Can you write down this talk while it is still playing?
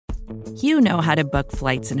You know how to book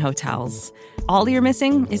flights and hotels. All you're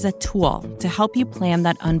missing is a tool to help you plan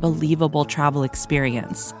that unbelievable travel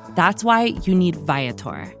experience. That's why you need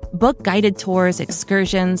Viator. Book guided tours,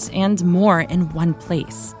 excursions, and more in one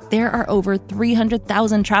place. There are over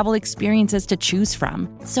 300,000 travel experiences to choose from,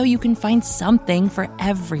 so you can find something for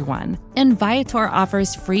everyone. And Viator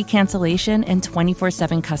offers free cancellation and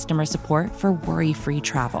 24/7 customer support for worry-free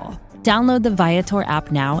travel. Download the Viator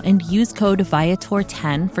app now and use code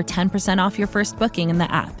Viator10 for 10% off your first booking in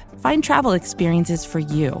the app. Find travel experiences for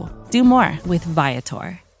you. Do more with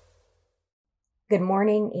Viator. Good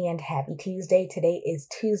morning and happy Tuesday. Today is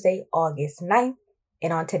Tuesday, August 9th.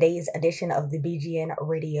 And on today's edition of the BGN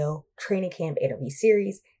Radio Training Camp Interview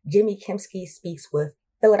Series, Jimmy Kempski speaks with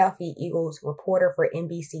Philadelphia Eagles reporter for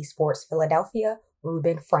NBC Sports Philadelphia,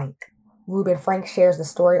 Reuben Frank. Reuben Frank shares the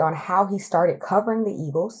story on how he started covering the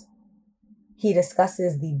Eagles. He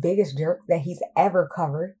discusses the biggest jerk that he's ever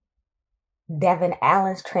covered, Devin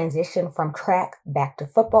Allen's transition from track back to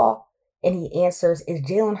football, and he answers, is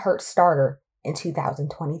Jalen Hurts starter in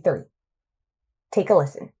 2023? Take a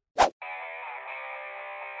listen.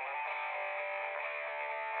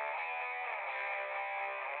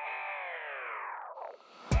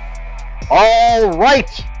 All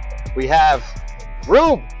right, we have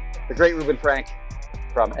the great Reuben Frank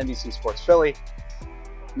from NBC Sports Philly.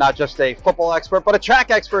 Not just a football expert, but a track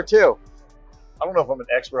expert too. I don't know if I'm an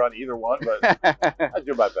expert on either one, but I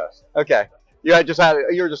do my best. Okay. You were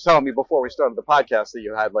just telling me before we started the podcast that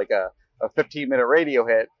you had like a 15-minute radio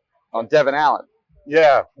hit on Devin Allen.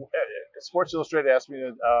 Yeah. Sports Illustrated asked me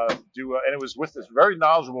to do, and it was with this very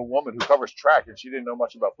knowledgeable woman who covers track, and she didn't know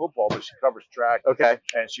much about football, but she covers track. Okay.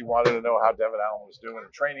 And she wanted to know how Devin Allen was doing in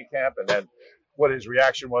training camp, and then what his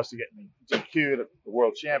reaction was to getting DQ'd at the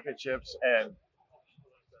World Championships. And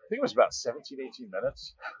I think it was about 17, 18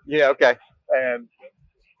 minutes. Yeah, okay. And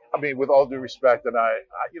I mean, with all due respect, and I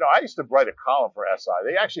used to write a column for SI.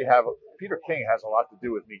 They actually Peter King has a lot to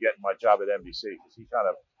do with me getting my job at NBC, because he kind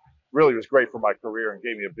of really was great for my career and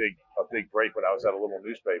gave me a big break when I was at a little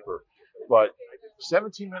newspaper. But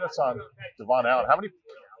 17 minutes on Devon Allen, how many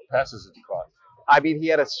passes did he caught? I mean, he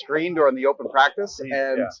had a screen during the open practice,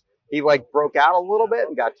 he like broke out a little bit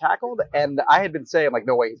and got tackled. And I had been saying, like,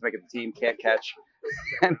 no way, he's making the team, can't catch.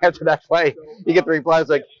 And after that play, you get the replies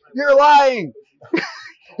like, "You're lying.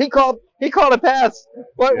 He called a pass.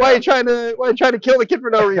 Why are you trying to kill the kid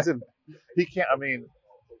for no reason?" He can't. I mean,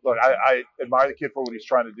 look, I admire the kid for what he's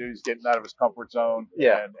trying to do. He's getting out of his comfort zone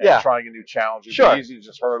and trying a new challenge. It's easy to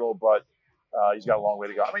just hurdle, but he's got a long way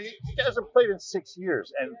to go. I mean, he hasn't played in 6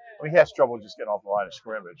 years, and I mean, he has trouble just getting off the line of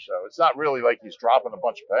scrimmage. So it's not really like he's dropping a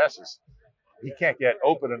bunch of passes. He can't get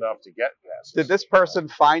open enough to get passes. Did this person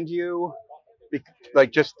find you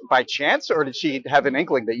like just by chance, or did she have an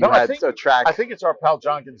inkling that you had a track? I think it's our pal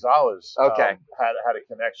John Gonzalez. Okay. Had a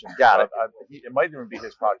connection. Got it. It might even be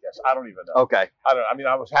his podcast. I don't even know. Okay. I mean,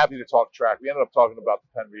 I was happy to talk track. We ended up talking about the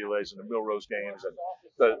Penn Relays and the Millrose Games and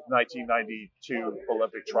the 1992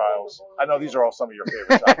 Olympic trials. I know these are all some of your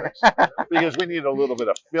favorite topics because we need a little bit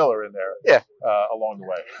of filler in there. Yeah. Along the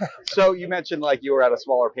way. So you mentioned like you were at a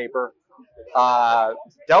smaller paper.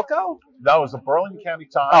 Delco? That was the Burlington County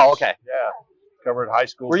Times. Oh, okay. Yeah. Covered high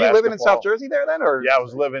school. Were you living in South Jersey there then, or? Yeah, I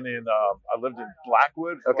was living in. I lived in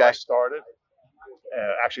Blackwood where I started.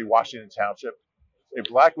 Actually, Washington Township. In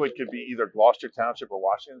Blackwood could be either Gloucester Township or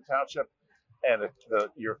Washington Township, and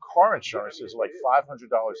your car insurance is like $500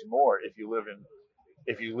 more if you live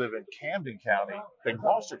in Camden County than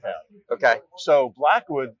Gloucester County. Okay. So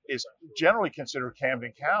Blackwood is generally considered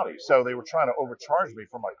Camden County. So they were trying to overcharge me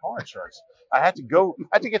for my car insurance. I had to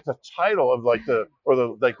get the title of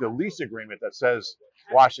the lease agreement that says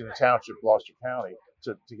Washington Township, Gloucester County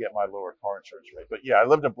to get my lower car insurance rate. But yeah, I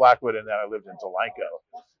lived in Blackwood and then I lived in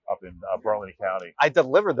Delanco up in Burlington County. I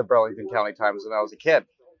delivered the Burlington County Times when I was a kid,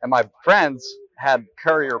 and my friends had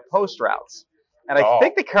courier post routes. And I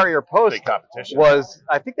think the Courier Post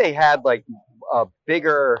I think they had like a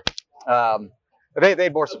bigger, they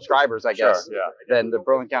had more subscribers, I guess, than the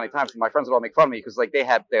Burlington County Times. And my friends would all make fun of me because like they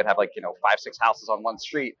would have like, 5-6 houses on one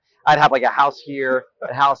street. I'd have like a house here,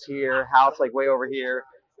 house like way over here.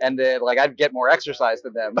 And then like I'd get more exercise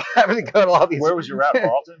than them having to go to all these. Where was your route,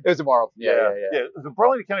 Marlton? It was in Marlton. Yeah. The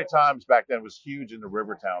Burlington County Times back then was huge in the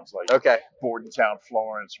river towns like Bordentown,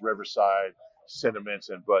 Florence, Riverside,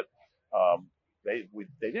 Cinnaminson, but they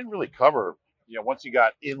didn't really cover, once you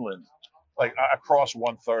got inland, like across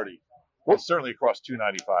 130, and certainly across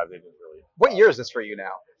 295, they didn't really. What year is this for you now?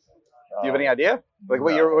 Do you have any idea? Like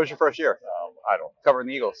what year was your first year? I don't know. Covering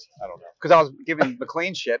the Eagles. I don't know. Because I was giving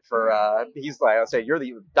McLean shit for, he's like, I say, you're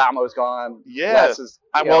the, Damo's gone. Yeah. Les is,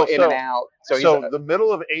 in and out. So the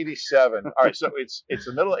middle of 87. All right, so it's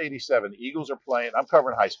the middle of 87. The Eagles are playing. I'm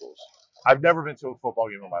covering high schools. I've never been to a football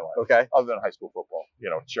game in my life. Okay. Other than high school football.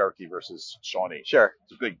 Cherokee versus Shawnee. Sure.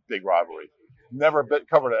 It's a big rivalry. Never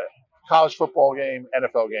covered a college football game,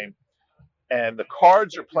 NFL game. And the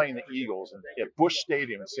Cards are playing the Eagles at Busch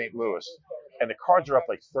Stadium in St. Louis. And the Cards are up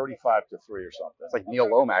like 35-3 or something. It's like Neil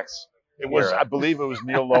Lomax. It was, I believe it was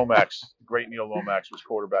Neil Lomax. The great Neil Lomax was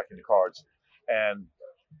quarterbacking the Cards. And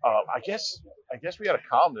I guess we had a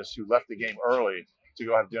columnist who left the game early to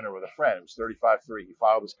go have dinner with a friend. It was 35-3. He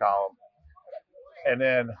filed his column. And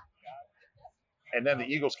then the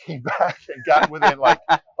Eagles came back and got within like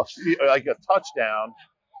a touchdown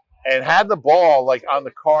and had the ball like on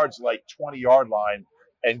the Cards like 20-yard line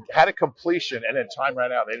and had a completion, and then time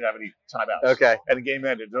ran out. They didn't have any timeouts. Okay. And the game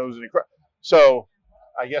ended. So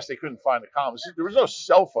I guess they couldn't find the columns. There was no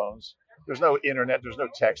cell phones. There's no internet. There's no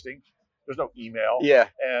texting. There's no email. Yeah.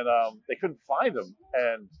 And they couldn't find him.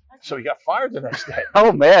 And so he got fired the next day.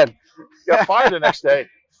 Oh, man. He got fired the next day.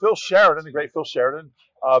 Phil Sheridan, the great Phil Sheridan,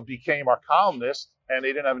 became our columnist, and they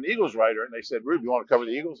didn't have an Eagles writer. And they said, Rube, you want to cover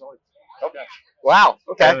the Eagles? I'm like, okay. Wow.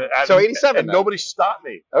 Okay. So 87. And nobody stopped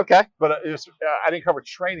me. Okay. But I didn't cover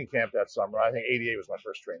training camp that summer. I think 88 was my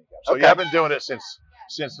first training camp. So I've been doing it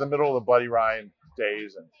since the middle of the Buddy Ryan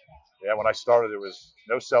days. And when I started, there was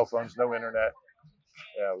no cell phones, no internet.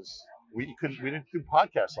 Yeah, we didn't do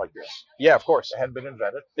podcasts like this. Yeah, of course. It hadn't been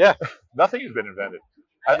invented. Yeah. Nothing had been invented.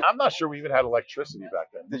 I'm not sure we even had electricity back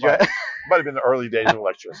then. Did you? Might have been the early days of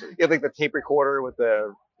electricity. You had like the tape recorder with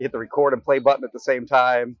you hit the record and play button at the same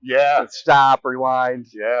time. Yeah. Stop, rewind.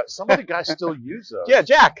 Yeah. Some of the guys still use those. Yeah,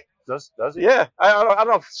 Jack. Does he? Yeah. I don't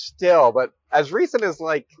know if still, but as recent as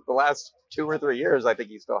like the last 2 or 3 years, I think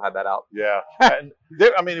he still had that out. Yeah. And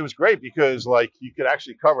it was great because like you could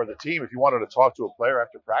actually cover the team. If you wanted to talk to a player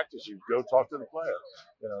after practice, you'd go talk to the player.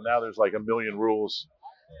 Now there's like a million rules.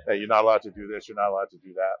 Hey, you're not allowed to do this. You're not allowed to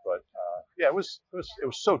do that. But it was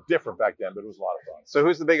so different back then, but it was a lot of fun. So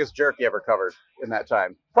who's the biggest jerk you ever covered in that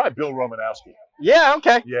time? Probably Bill Romanowski. Yeah.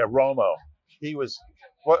 Okay. Yeah, Romo. He was.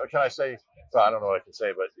 What can I say? Well, I don't know what I can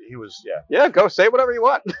say, but he was. Yeah. Yeah. Go say whatever you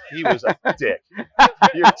want. He was a dick.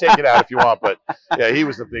 You can take it out if you want, but yeah, he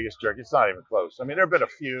was the biggest jerk. It's not even close. I mean, there have been a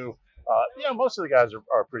few. Most of the guys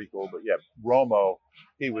are pretty cool, but yeah, Romo,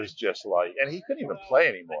 he was just like, and he couldn't even play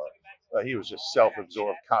anymore. He was just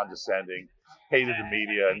self-absorbed, condescending, hated the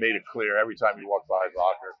media, and made it clear every time he walked by his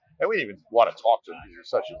locker. And we didn't even want to talk to him because he was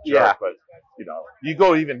such a jerk. Yeah. But, you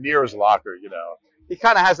go even near his locker, He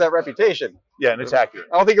kind of has that reputation. Yeah, and it's accurate.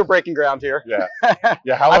 I don't think you're breaking ground here. Yeah.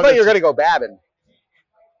 Yeah. I thought you were going to go Babin.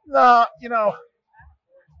 No,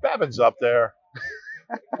 Babin's up there.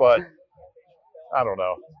 But I don't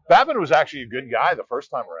know. Babin was actually a good guy the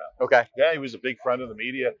first time around. Okay. Yeah, he was a big friend of the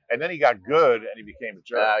media, and then he got good, and he became a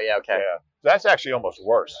jerk. Oh, yeah, okay. Yeah, that's actually almost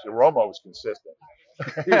worse. Romo was consistent.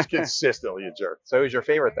 He was consistently a jerk. So who's your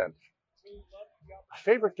favorite then? My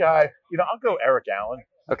favorite guy, I'll go Eric Allen.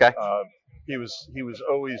 Okay. He was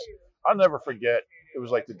always. I'll never forget. It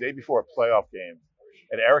was like the day before a playoff game,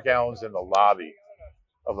 and Eric Allen's in the lobby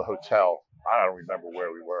of the hotel. I don't remember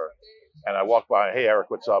where we were, and I walked by. Hey,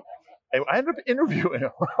 Eric, what's up? And I ended up interviewing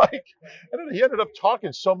him. He ended up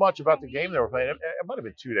talking so much about the game they were playing. It might have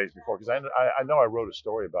been 2 days before because I know I wrote a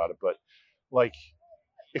story about it. But like,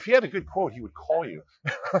 if he had a good quote, he would call you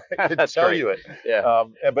and tell great. you it. Yeah.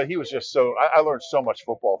 But he was just so. I learned so much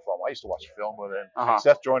football from him. I used to watch film with him. Uh-huh.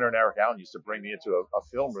 Seth Joyner and Eric Allen used to bring me into a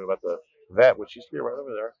film room at the Vet, which used to be right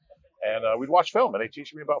over there, and we'd watch film, and they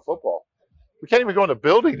teach me about football. We can't even go in the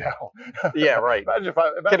building now. Yeah, right. Imagine if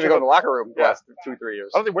can't even go in the locker room the last 2-3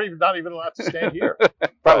 years. I don't think we're not even allowed to stand here.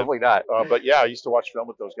 Probably not. But yeah, I used to watch film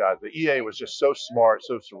with those guys. The EA was just so smart,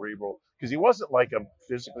 so cerebral, because he wasn't like a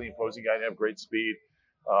physically imposing guy. He didn't have great speed,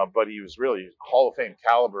 but he was really Hall of Fame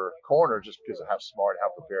caliber corner just because of how smart,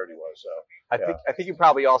 how prepared he was. So I think you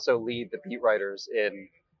probably also lead the beat writers in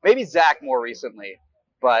maybe Zach more recently,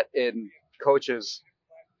 but in coaches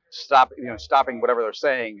stopping whatever they're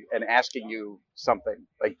saying and asking you something,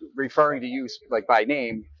 like referring to you like by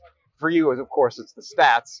name. For you, of course, it's the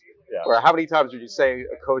stats. Yeah. Or how many times would you say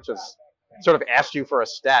a coach has sort of asked you for a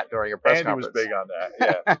stat during a press Andy conference? was big on that,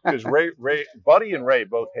 yeah. Because Buddy and Ray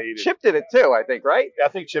both hated. Chip did it too, I think, right? I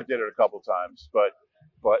think Chip did it a couple times, but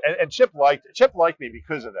Chip liked me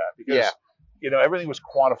because of that. Because everything was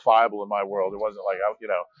quantifiable in my world. It wasn't like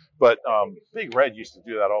But Big Red used to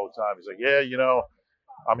do that all the time. He's like,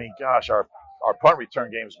 I mean, gosh, our punt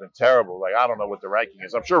return game has been terrible. Like, I don't know what the ranking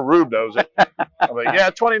is. I'm sure Rube knows it. I'm like,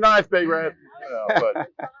 29th, Big Red. But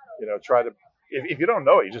try to if you don't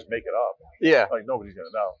know it, you just make it up. Yeah. Like nobody's gonna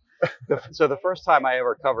know. So the first time I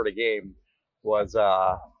ever covered a game was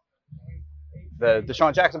the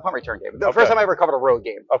Deshaun Jackson punt return game. The first time I ever covered a road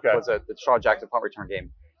game was the Deshaun Jackson punt return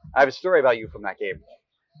game. I have a story about you from that game.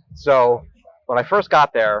 So when I first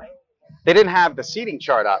got there, they didn't have the seating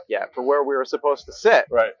chart up yet for where we were supposed to sit.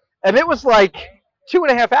 Right. And it was like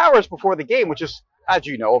 2.5 hours before the game, which is, as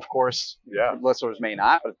you know, of course, listeners may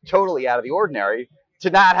not, but totally out of the ordinary to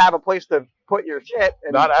not have a place to put your shit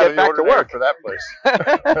and not get back to work for that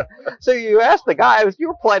place. So you asked the guy, you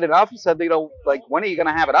were polite enough, you said, like, when are you going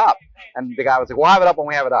to have it up? And the guy was like, we'll have it up when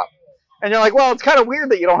we have it up. And you're like, well, it's kind of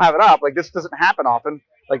weird that you don't have it up. Like, this doesn't happen often.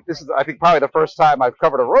 Like, this is, I think, probably the first time I've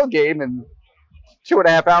covered a road game, and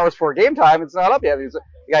 2.5 hours before game time, it's not up yet. The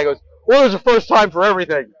guy goes, well, there's a first time for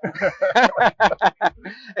everything.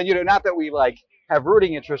 And, not that we, like, have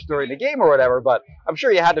rooting interest during the game or whatever, but I'm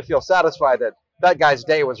sure you had to feel satisfied that guy's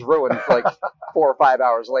day was ruined like 4 or 5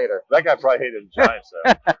 hours later. That guy probably hated the Giants,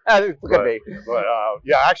 though. Could be. But,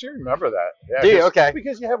 I actually remember that. Yeah, do you? Okay.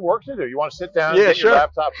 Because you have work to do. You want to sit down, get your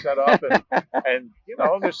laptop set up, and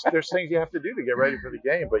there's things you have to do to get ready for the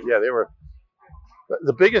game. But, yeah, they were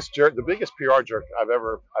the biggest PR jerk I've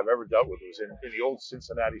ever dealt with was in the old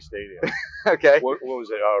Cincinnati Stadium. Okay. What was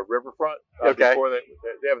it? Riverfront. Okay. Before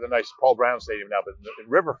they have the nice Paul Brown Stadium now, but in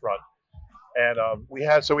Riverfront, and we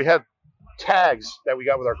had tags that we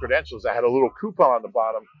got with our credentials that had a little coupon on the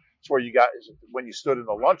bottom. It's where you got when you stood in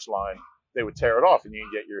the lunch line, they would tear it off and you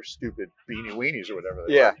can get your stupid beanie weenies or whatever.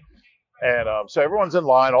 Yeah. And so everyone's in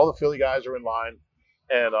line. All the Philly guys are in line,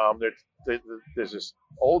 and there's this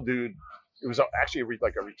old dude. It was actually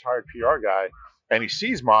like a retired PR guy, and he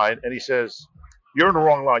sees mine and he says, "You're in the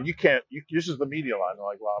wrong line. You can't. This is the media line." I'm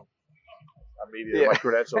like, "Well, I'm media. My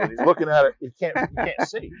credential." And he's looking at it. You can't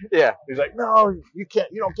see. Yeah. He's like, "No, you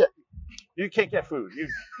can't. You can't get food.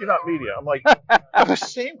 You're not media." I'm like, "I have the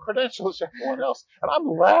same credentials as everyone else," and I'm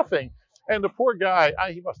laughing. And the poor guy,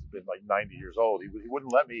 he must have been like 90 years old. He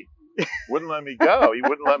wouldn't let me go. He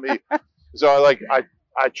wouldn't let me. So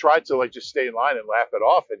I tried to like just stay in line and laugh it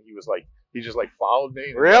off, and he just followed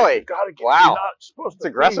me. Really? You gotta get. Wow. You're not supposed to. It's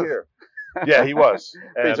aggressive. Be here. Yeah, he was.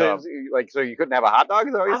 And, so you couldn't have a hot dog?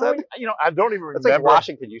 Is that what you said? I don't even remember. It's like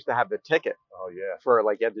Washington used to have the ticket. Oh yeah. For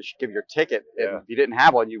like you had to give your ticket, and if you didn't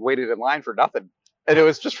have one, you waited in line for nothing, and it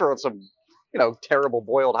was just for some, terrible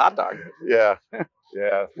boiled hot dog. Yeah.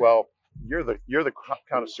 Yeah. Well, you're the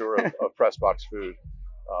connoisseur of press box food.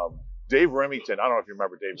 Dave Remington, I don't know if you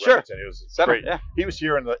remember Dave Remington. He was center, great. Yeah. He was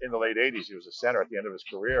here in the late 80s. He was a center at the end of his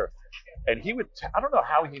career. And he would, I don't know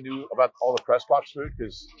how he knew about all the press box food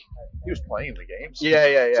because he was playing the games.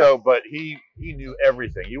 Yeah. So, but he knew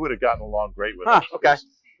everything. He would have gotten along great with us. Okay.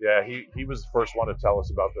 Yeah, he was the first one to tell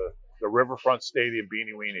us about the Riverfront Stadium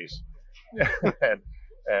beanie weenies.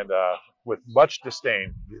 and with much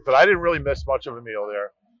disdain. But I didn't really miss much of a meal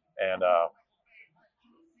there. And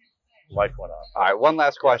life went on. All right, one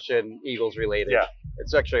last question, Eagles related. Yeah.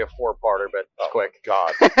 It's actually a 4-parter, but it's quick.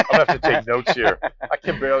 God. I'm going to have to take notes here. I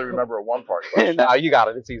can barely remember a 1-part question. No, you got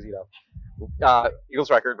it. It's easy, though.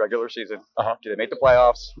 Eagles record, regular season. Do they make the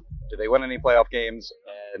playoffs? Do they win any playoff games?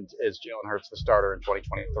 And is Jalen Hurts the starter in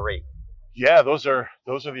 2023? Yeah, those are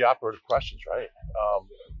the operative questions, right?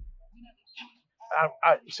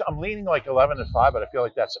 I'm leaning like 11-5, but I feel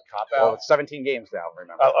like that's a cop out. Well, it's 17 games now,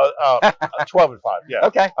 remember? 12-5, yeah.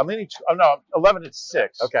 Okay. I'm leaning.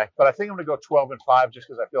 11-6. Okay. But I think I'm gonna go 12-5 just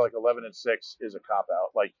because I feel like 11-6 is a cop out.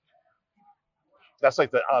 Like that's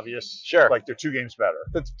like the obvious. Sure. Like they're 2 games better.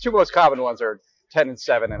 The 2 most common ones are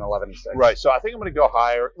 10-7 and 11-6. Right. So I think I'm gonna go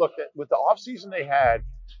higher. Look, with the offseason they had,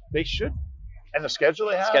 they should, and the schedule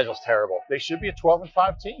they have. The schedule's terrible. They should be a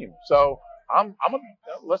 12-5 team. So.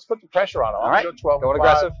 Let's put the pressure on them. All right. Go 12-5. Going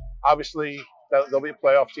aggressive. Obviously, they'll be a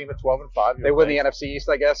playoff team at 12-5. They win the NFC East,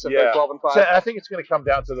 I guess, if they're 12-5. So I think it's going to come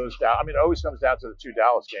down to those. I mean, it always comes down to the 2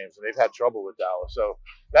 Dallas games, and they've had trouble with Dallas. So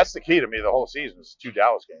that's the key to me. The whole season is 2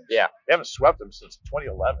 Dallas games. Yeah. They haven't swept them since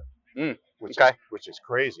 2011. Which is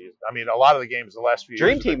crazy. I mean, a lot of the games the last few years.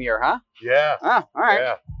 Dream years. team year, huh? Yeah. Ah, all right.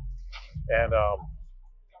 Yeah. And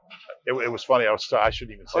it was funny. I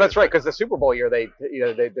shouldn't even say. Well, that's right, because the Super Bowl year, they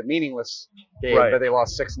the meaningless game, but they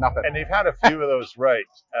lost 6-0. And they've had a few of those, right?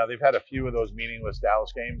 They've had a few of those meaningless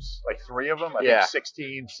Dallas games, like 3 of them. I think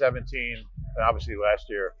 16, 17, and obviously last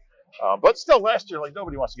year. But still, last year, like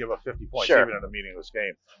nobody wants to give up 50 points even in a meaningless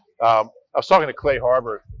game. I was talking to Clay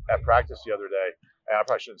Harbor at practice the other day, and I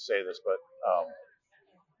probably shouldn't say this, but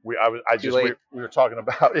we were talking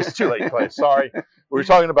about. It's too late, Clay. Sorry. We were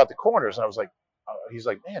talking about the corners, and I was like. He's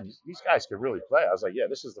like, man, these guys could really play. I was like, yeah,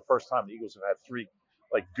 this is the first time the Eagles have had 3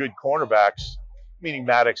 like good cornerbacks, meaning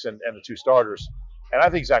Maddox and the 2 starters, And I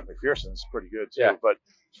think Zach McPherson's pretty good too. Yeah. But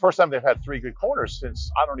it's the first time they've had 3 good corners since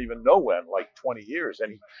I don't even know when, like 20 years.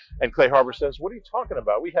 And Clay Harbor says, "What are you talking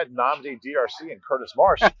about? We had Nnamdi DRC and Curtis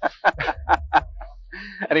Marsh."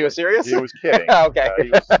 And he was serious? He was kidding. Okay. He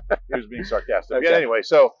was being sarcastic. Okay. Yeah, anyway,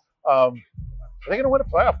 so are they going to win a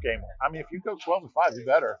playoff game? I mean, if you go 12-5, you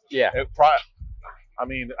better. Yeah. I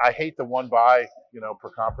mean, I hate the one bye, per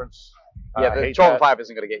conference. Yeah, the 12-5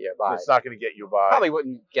 isn't going to get you a bye. It's not going to get you a bye. Probably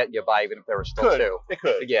wouldn't get you a bye even if there were still 2. It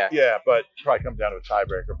could. Yeah. Yeah, but probably come down to a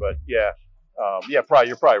tiebreaker. But yeah, you're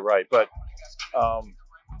probably right. But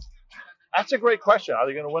that's a great question. Are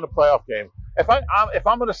they going to win a playoff game? If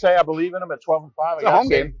I'm going to say I believe in them at 12-5, it's a home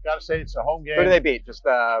game. Got to say it's a home game. Who do they beat? Just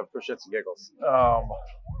for shits and giggles.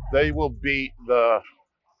 They will beat the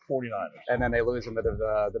 49ers. And then they lose in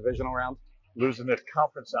the divisional round? Losing the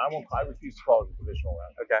conference. I refuse to call it the divisional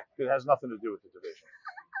round. Okay. It has nothing to do with the division.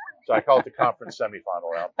 So I call it the conference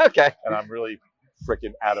semifinal round. Okay. And I'm really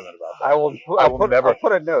freaking adamant about that. I'll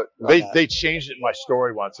put a note. They changed it in my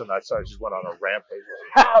story once, and I just went on a rampage.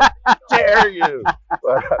 How dare you?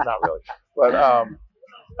 But not really. But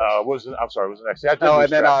what was the next thing?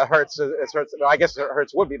 And then Hurts. I guess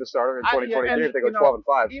Hurts would be the starter in 2023 if they go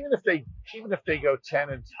 12-5. Even if they go 10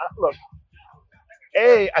 and look.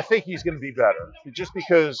 I think he's going to be better just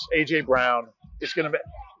because A.J. Brown is going to.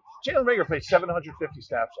 Jalen Reagor played 750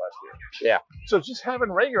 snaps last year. Yeah. So just having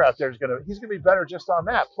Reagor out there he's going to be better just on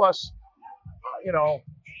that. Plus,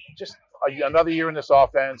 just another year in this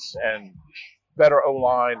offense and better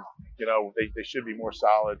O-line. They should be more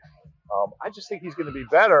solid. I just think he's going to be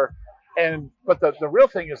better. But the real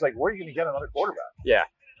thing is like, where are you going to get another quarterback? Yeah.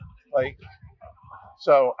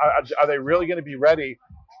 So are they really going to be ready?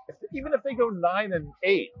 Even if they go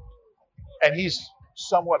 9-8, and he's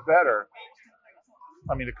somewhat better,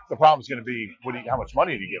 I mean the problem is going to be how much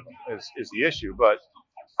money do you give him is the issue. But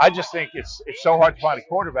I just think it's so hard to find a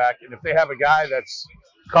quarterback, and if they have a guy that's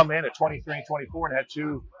come in at 23 and 24 and had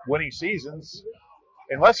 2 winning seasons,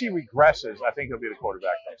 unless he regresses, I think he'll be the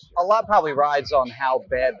quarterback next year. A lot probably rides on how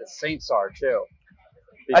bad the Saints are too.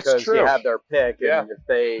 Because that's true. You have their pick, and if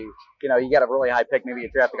they, you get a really high pick, maybe you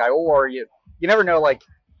draft a guy, or you never know. Like,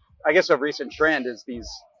 I guess a recent trend is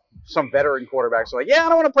some veteran quarterbacks are like, I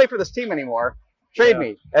don't want to play for this team anymore. Trade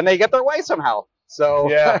me, and they get their way somehow. So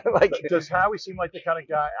does Howie seem like the kind of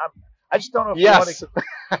guy? I just don't know if you want to.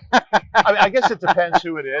 I mean, I guess it depends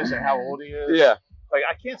who it is and how old he is. Yeah. Like,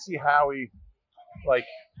 I can't see Howie. Like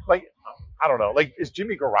I don't know. Like, is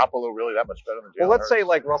Jimmy Garoppolo really that much better than Jalen Well, let's Hurts? say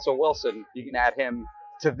like Russell Wilson, you can add him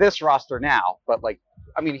to this roster now, but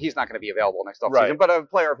I mean, he's not going to be available next offseason. Right. But a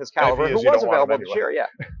player of his caliber who was available this year,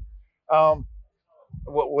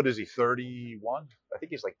 What is he, 31? I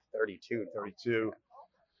think he's like 32. 32.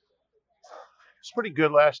 It's pretty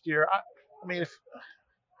good last year. I mean,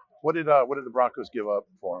 what did the Broncos give up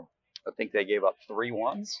for him? I think they gave up 3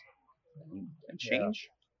 ones and change.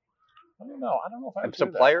 I don't know. If I and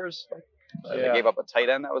some players. They gave up a tight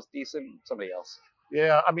end that was decent. Somebody else.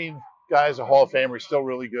 Yeah, I mean, guy's a Hall of Famer. He's still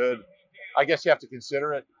really good. I guess you have to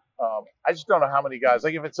consider it. I just don't know how many guys.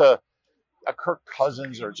 Like if it's a Kirk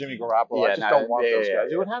Cousins or Jimmy Garoppolo, I just don't want those guys.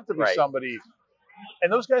 It would have to be somebody.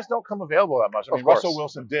 And those guys don't come available that much. I mean, Russell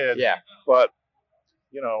Wilson did. Yeah. But,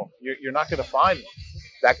 you're not going to find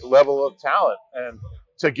that level of talent. And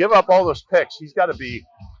to give up all those picks, he's got to be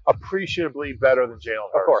appreciably better than Jalen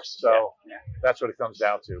Hurts. Of course. So that's what it comes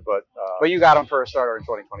down to. But you got him for a starter in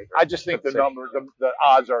 2023. I just think the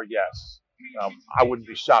odds are yes. I wouldn't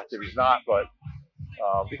be shocked if he's not, but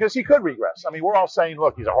because he could regress. I mean, we're all saying,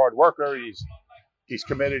 look, he's a hard worker. He's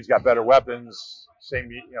committed. He's got better weapons. Same,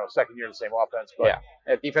 second year in the same offense. But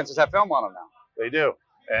defenses have film on him now. They do,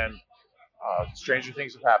 and stranger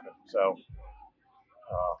things have happened. So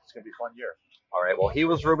it's gonna be a fun year. All right. Well, he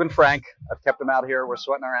was Reuben Frank. I've kept him out here. We're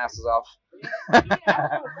sweating our asses off.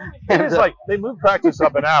 It's like they moved practice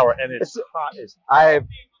up an hour, and it's hot as hell.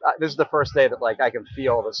 This is the first day that I can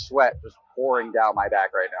feel the sweat just pouring down my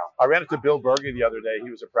back right now. I ran into Bill Berge the other day. He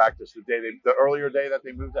was at practice the earlier day that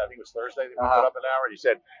they moved. I think it was Thursday. They moved it up an hour. And he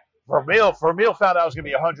said, Vermeil found out it was going to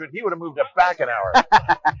be 100. He would have moved it back an hour.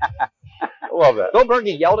 I love that. Bill Berge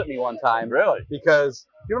yelled at me one time. Really? Because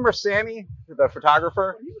you remember Sammy, the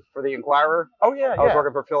photographer for the Inquirer? Oh, yeah. I was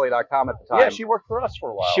working for Philly.com at the time. Yeah, she worked for us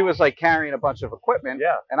for a while. She was carrying a bunch of equipment.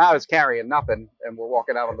 Yeah. And I was carrying nothing. And we're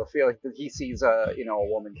walking out on the field. He sees a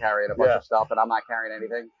woman carrying a bunch of stuff, and I'm not carrying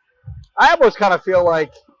anything. I almost kind of feel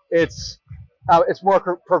like it's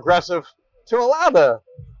more progressive to allow the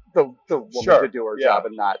woman to do her job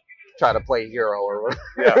and not try to play hero or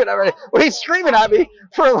whatever. Well, he's screaming at me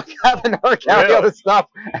for having her carry other stuff.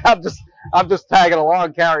 I'm just tagging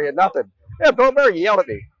along, carrying nothing. Yeah, Bill Berge yelled at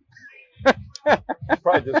me.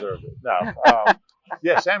 Probably deserved it. No.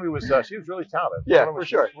 Yeah, Sammy was. She was really talented. Yeah, for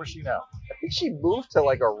sure. Where's she now? I think she moved to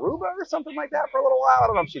like Aruba or something like that for a little while. I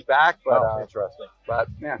don't know if she's back, but interesting. But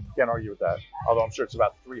yeah, can't argue with that. Although I'm sure it's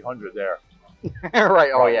about 300 there.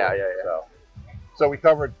 Right. Oh yeah. So we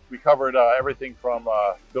covered everything from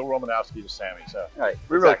Bill Romanowski to Sammy. So right,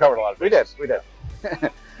 we really covered a lot of things. We did.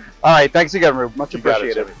 All right, thanks again, Rube. Much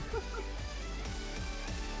appreciated.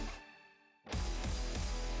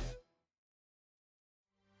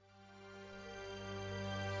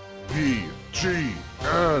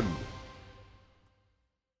 BGN.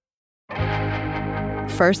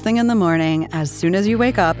 First thing in the morning, as soon as you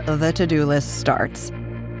wake up, the to-do list starts.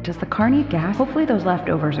 Does the car need gas? Hopefully those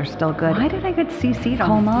leftovers are still good. Why did I get CC'd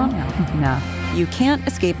on Mom? No. You can't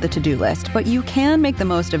escape the to-do list, but you can make the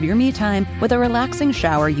most of your me time with a relaxing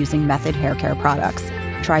shower using Method Hair Care products.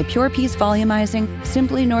 Try Pure Peace Volumizing,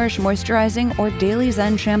 Simply Nourish Moisturizing, or Daily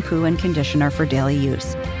Zen Shampoo and Conditioner for daily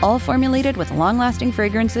use. All formulated with long-lasting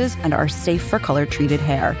fragrances and are safe for color-treated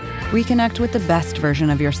hair. Reconnect with the best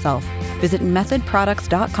version of yourself. Visit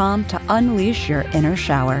methodproducts.com to unleash your inner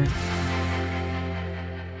shower.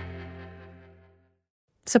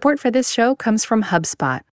 Support for this show comes from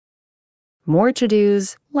HubSpot. More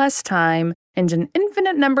to-dos, less time, and an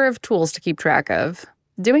infinite number of tools to keep track of.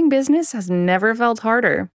 Doing business has never felt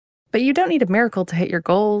harder. But you don't need a miracle to hit your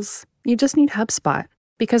goals. You just need HubSpot,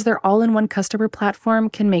 because their all-in-one customer platform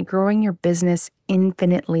can make growing your business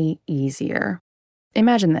infinitely easier.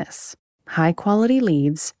 Imagine this: high-quality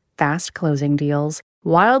leads, fast closing deals,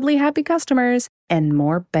 wildly happy customers, and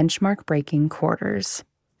more benchmark-breaking quarters.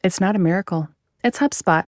 It's not a miracle. It's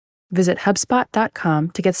HubSpot. Visit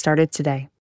HubSpot.com to get started today.